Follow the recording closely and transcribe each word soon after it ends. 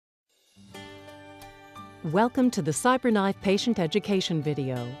Welcome to the CyberKnife patient education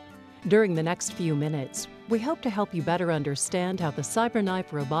video. During the next few minutes, we hope to help you better understand how the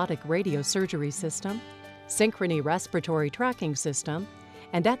CyberKnife robotic radiosurgery system, Synchrony respiratory tracking system,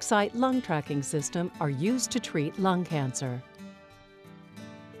 and Excite lung tracking system are used to treat lung cancer.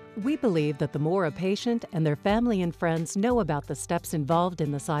 We believe that the more a patient and their family and friends know about the steps involved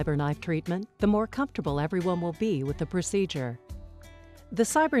in the CyberKnife treatment, the more comfortable everyone will be with the procedure. The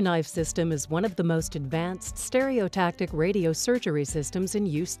CyberKnife system is one of the most advanced stereotactic radiosurgery systems in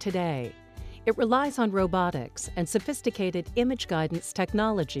use today. It relies on robotics and sophisticated image guidance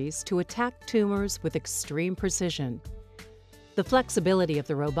technologies to attack tumors with extreme precision. The flexibility of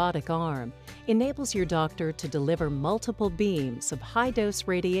the robotic arm enables your doctor to deliver multiple beams of high-dose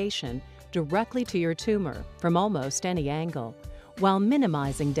radiation directly to your tumor from almost any angle, while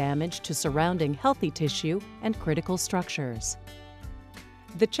minimizing damage to surrounding healthy tissue and critical structures.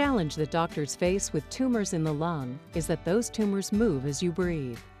 The challenge that doctors face with tumors in the lung is that those tumors move as you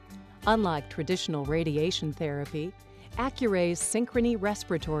breathe. Unlike traditional radiation therapy, Accuray's Synchrony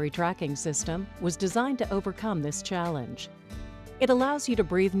respiratory tracking system was designed to overcome this challenge. It allows you to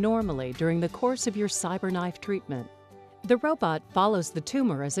breathe normally during the course of your CyberKnife treatment. The robot follows the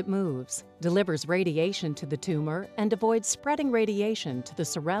tumor as it moves, delivers radiation to the tumor, and avoids spreading radiation to the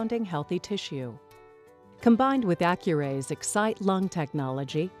surrounding healthy tissue. Combined with Accuray's Excite lung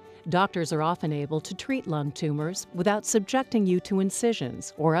technology, doctors are often able to treat lung tumors without subjecting you to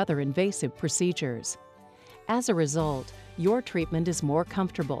incisions or other invasive procedures. As a result, your treatment is more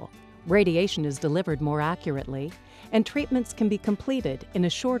comfortable, radiation is delivered more accurately, and treatments can be completed in a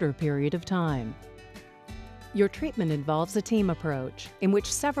shorter period of time. Your treatment involves a team approach in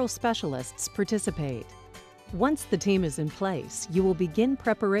which several specialists participate. Once the team is in place, you will begin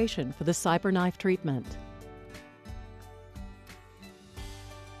preparation for the CyberKnife treatment.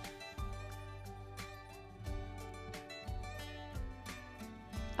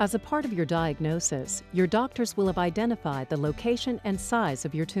 As a part of your diagnosis, your doctors will have identified the location and size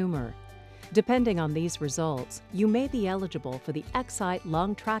of your tumor. Depending on these results, you may be eligible for the Excite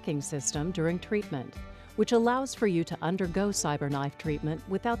lung tracking system during treatment, which allows for you to undergo CyberKnife treatment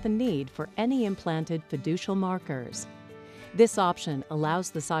without the need for any implanted fiducial markers. This option allows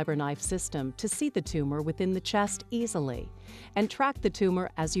the CyberKnife system to see the tumor within the chest easily and track the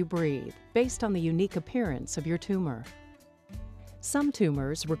tumor as you breathe, based on the unique appearance of your tumor. Some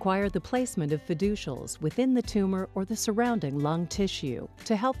tumors require the placement of fiducials within the tumor or the surrounding lung tissue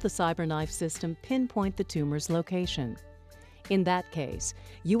to help the CyberKnife system pinpoint the tumor's location. In that case,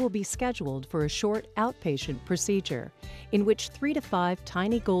 you will be scheduled for a short outpatient procedure in which 3 to 5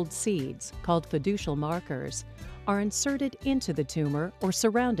 tiny gold seeds, called fiducial markers, are inserted into the tumor or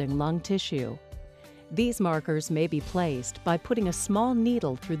surrounding lung tissue. These markers may be placed by putting a small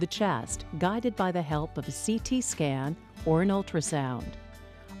needle through the chest, guided by the help of a CT scan or an ultrasound.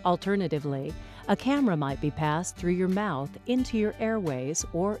 Alternatively, a camera might be passed through your mouth into your airways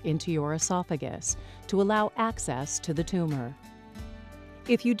or into your esophagus to allow access to the tumor.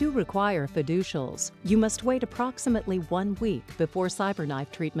 If you do require fiducials, you must wait approximately 1 week before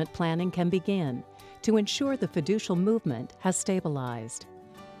CyberKnife treatment planning can begin to ensure the fiducial movement has stabilized.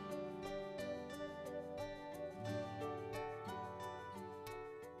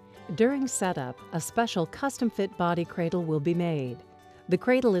 During setup, a special custom-fit body cradle will be made. The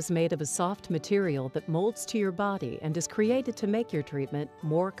cradle is made of a soft material that molds to your body and is created to make your treatment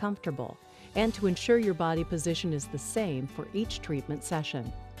more comfortable and to ensure your body position is the same for each treatment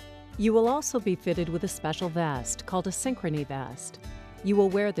session. You will also be fitted with a special vest called a Synchrony vest. You will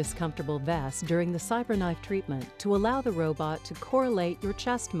wear this comfortable vest during the CyberKnife treatment to allow the robot to correlate your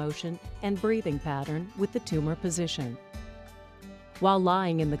chest motion and breathing pattern with the tumor position. While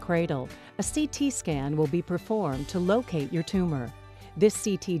lying in the cradle, a CT scan will be performed to locate your tumor. This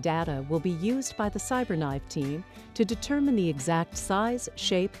CT data will be used by the CyberKnife team to determine the exact size,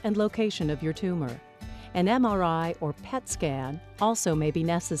 shape, and location of your tumor. An MRI or PET scan also may be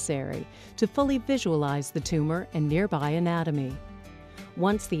necessary to fully visualize the tumor and nearby anatomy.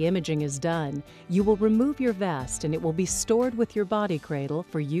 Once the imaging is done, you will remove your vest and it will be stored with your body cradle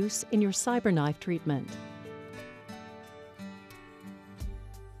for use in your CyberKnife treatment.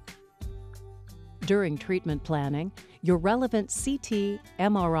 During treatment planning, your relevant CT,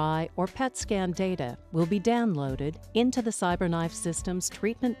 MRI, or PET scan data will be downloaded into the CyberKnife system's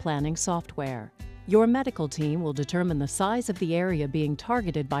treatment planning software. Your medical team will determine the size of the area being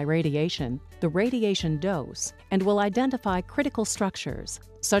targeted by radiation, the radiation dose, and will identify critical structures,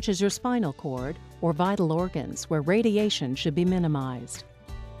 such as your spinal cord or vital organs, where radiation should be minimized.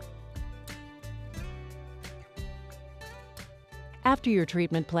 After your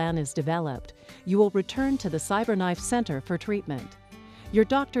treatment plan is developed, you will return to the CyberKnife Center for treatment. Your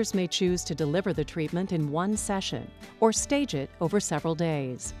doctors may choose to deliver the treatment in one session or stage it over several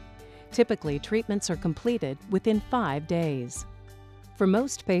days. Typically, treatments are completed within 5 days. For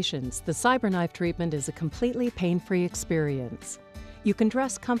most patients, the CyberKnife treatment is a completely pain-free experience. You can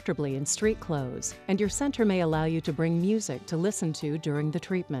dress comfortably in street clothes, and your center may allow you to bring music to listen to during the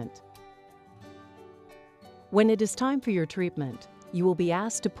treatment. When it is time for your treatment, you will be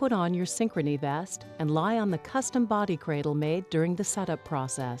asked to put on your Synchrony vest and lie on the custom body cradle made during the setup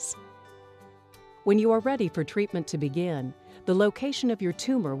process. When you are ready for treatment to begin, the location of your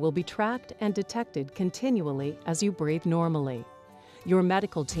tumor will be tracked and detected continually as you breathe normally. Your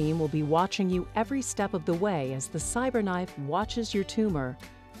medical team will be watching you every step of the way as the CyberKnife watches your tumor,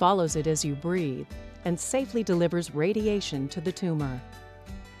 follows it as you breathe, and safely delivers radiation to the tumor.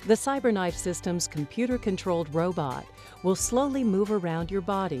 The CyberKnife system's computer-controlled robot will slowly move around your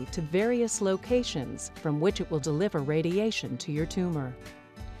body to various locations from which it will deliver radiation to your tumor.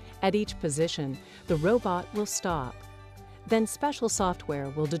 At each position, the robot will stop. Then special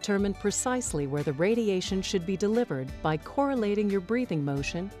software will determine precisely where the radiation should be delivered by correlating your breathing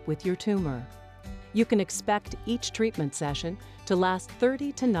motion with your tumor. You can expect each treatment session to last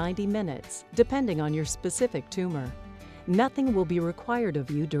 30 to 90 minutes, depending on your specific tumor. Nothing will be required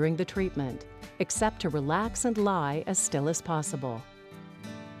of you during the treatment, except to relax and lie as still as possible.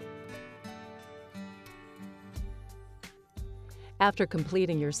 After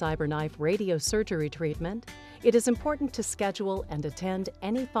completing your CyberKnife radiosurgery treatment, it is important to schedule and attend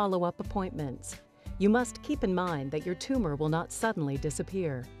any follow-up appointments. You must keep in mind that your tumor will not suddenly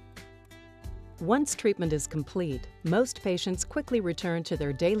disappear. Once treatment is complete, most patients quickly return to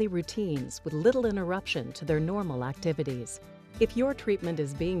their daily routines with little interruption to their normal activities. If your treatment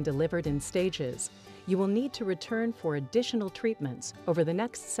is being delivered in stages, you will need to return for additional treatments over the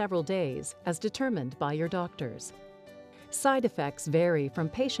next several days as determined by your doctors. Side effects vary from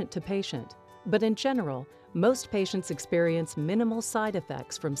patient to patient, but in general, most patients experience minimal side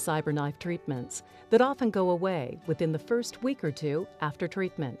effects from CyberKnife treatments that often go away within the first week or two after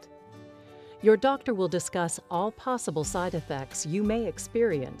treatment. Your doctor will discuss all possible side effects you may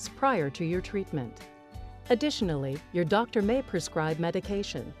experience prior to your treatment. Additionally, your doctor may prescribe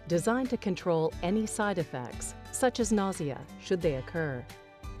medication designed to control any side effects, such as nausea, should they occur.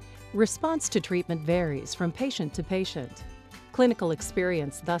 Response to treatment varies from patient to patient. Clinical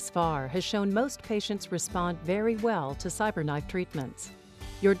experience thus far has shown most patients respond very well to CyberKnife treatments.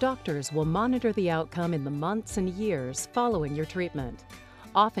 Your doctors will monitor the outcome in the months and years following your treatment,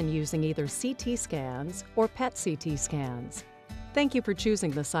 often using either CT scans or PET-CT scans. Thank you for choosing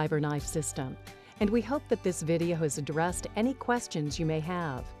the CyberKnife system, and we hope that this video has addressed any questions you may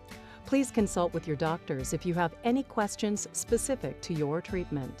have. Please consult with your doctors if you have any questions specific to your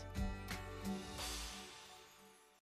treatment.